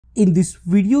In this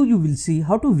video, you will see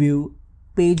how to view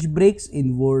page breaks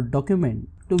in Word document.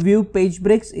 To view page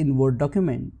breaks in Word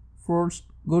document, first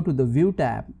go to the View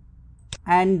tab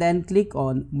and then click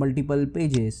on multiple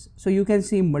pages. So you can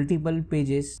see multiple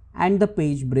pages and the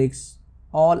page breaks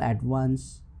all at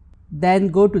once. Then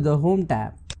go to the Home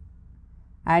tab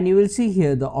and you will see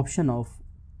here the option of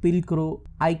Pilcrow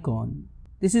icon.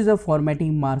 This is a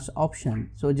formatting marks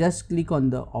option. So just click on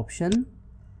the option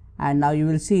and now you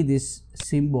will see this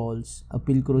symbols, a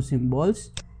Pilcrow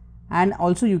symbols, and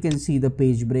also you can see the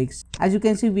page breaks. As you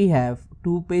can see, we have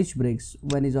two page breaks.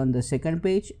 One is on the second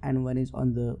page and one is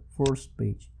on the first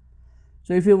page.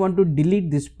 So if you want to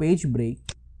delete this page break,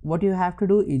 what you have to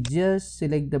do is just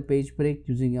select the page break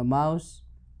using your mouse,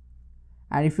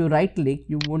 and if you right click,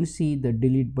 you won't see the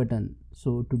delete button.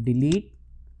 So to delete,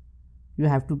 you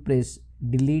have to press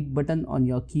delete button on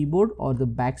your keyboard or the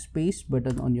backspace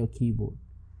button on your keyboard.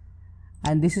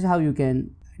 And this is how you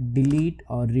can delete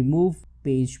or remove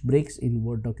page breaks in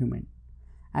Word document.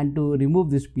 And to remove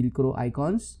this Pilcrow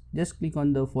icons, just click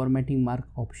on the formatting mark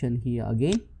option here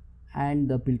again and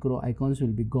the Pilcrow icons will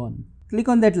be gone. Click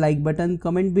on that like button,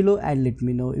 comment below and let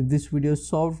me know if this video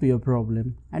solved your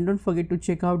problem. And don't forget to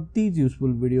check out these useful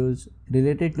videos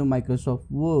related to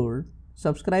Microsoft Word.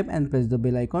 Subscribe and press the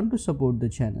bell icon to support the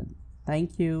channel.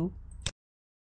 Thank you.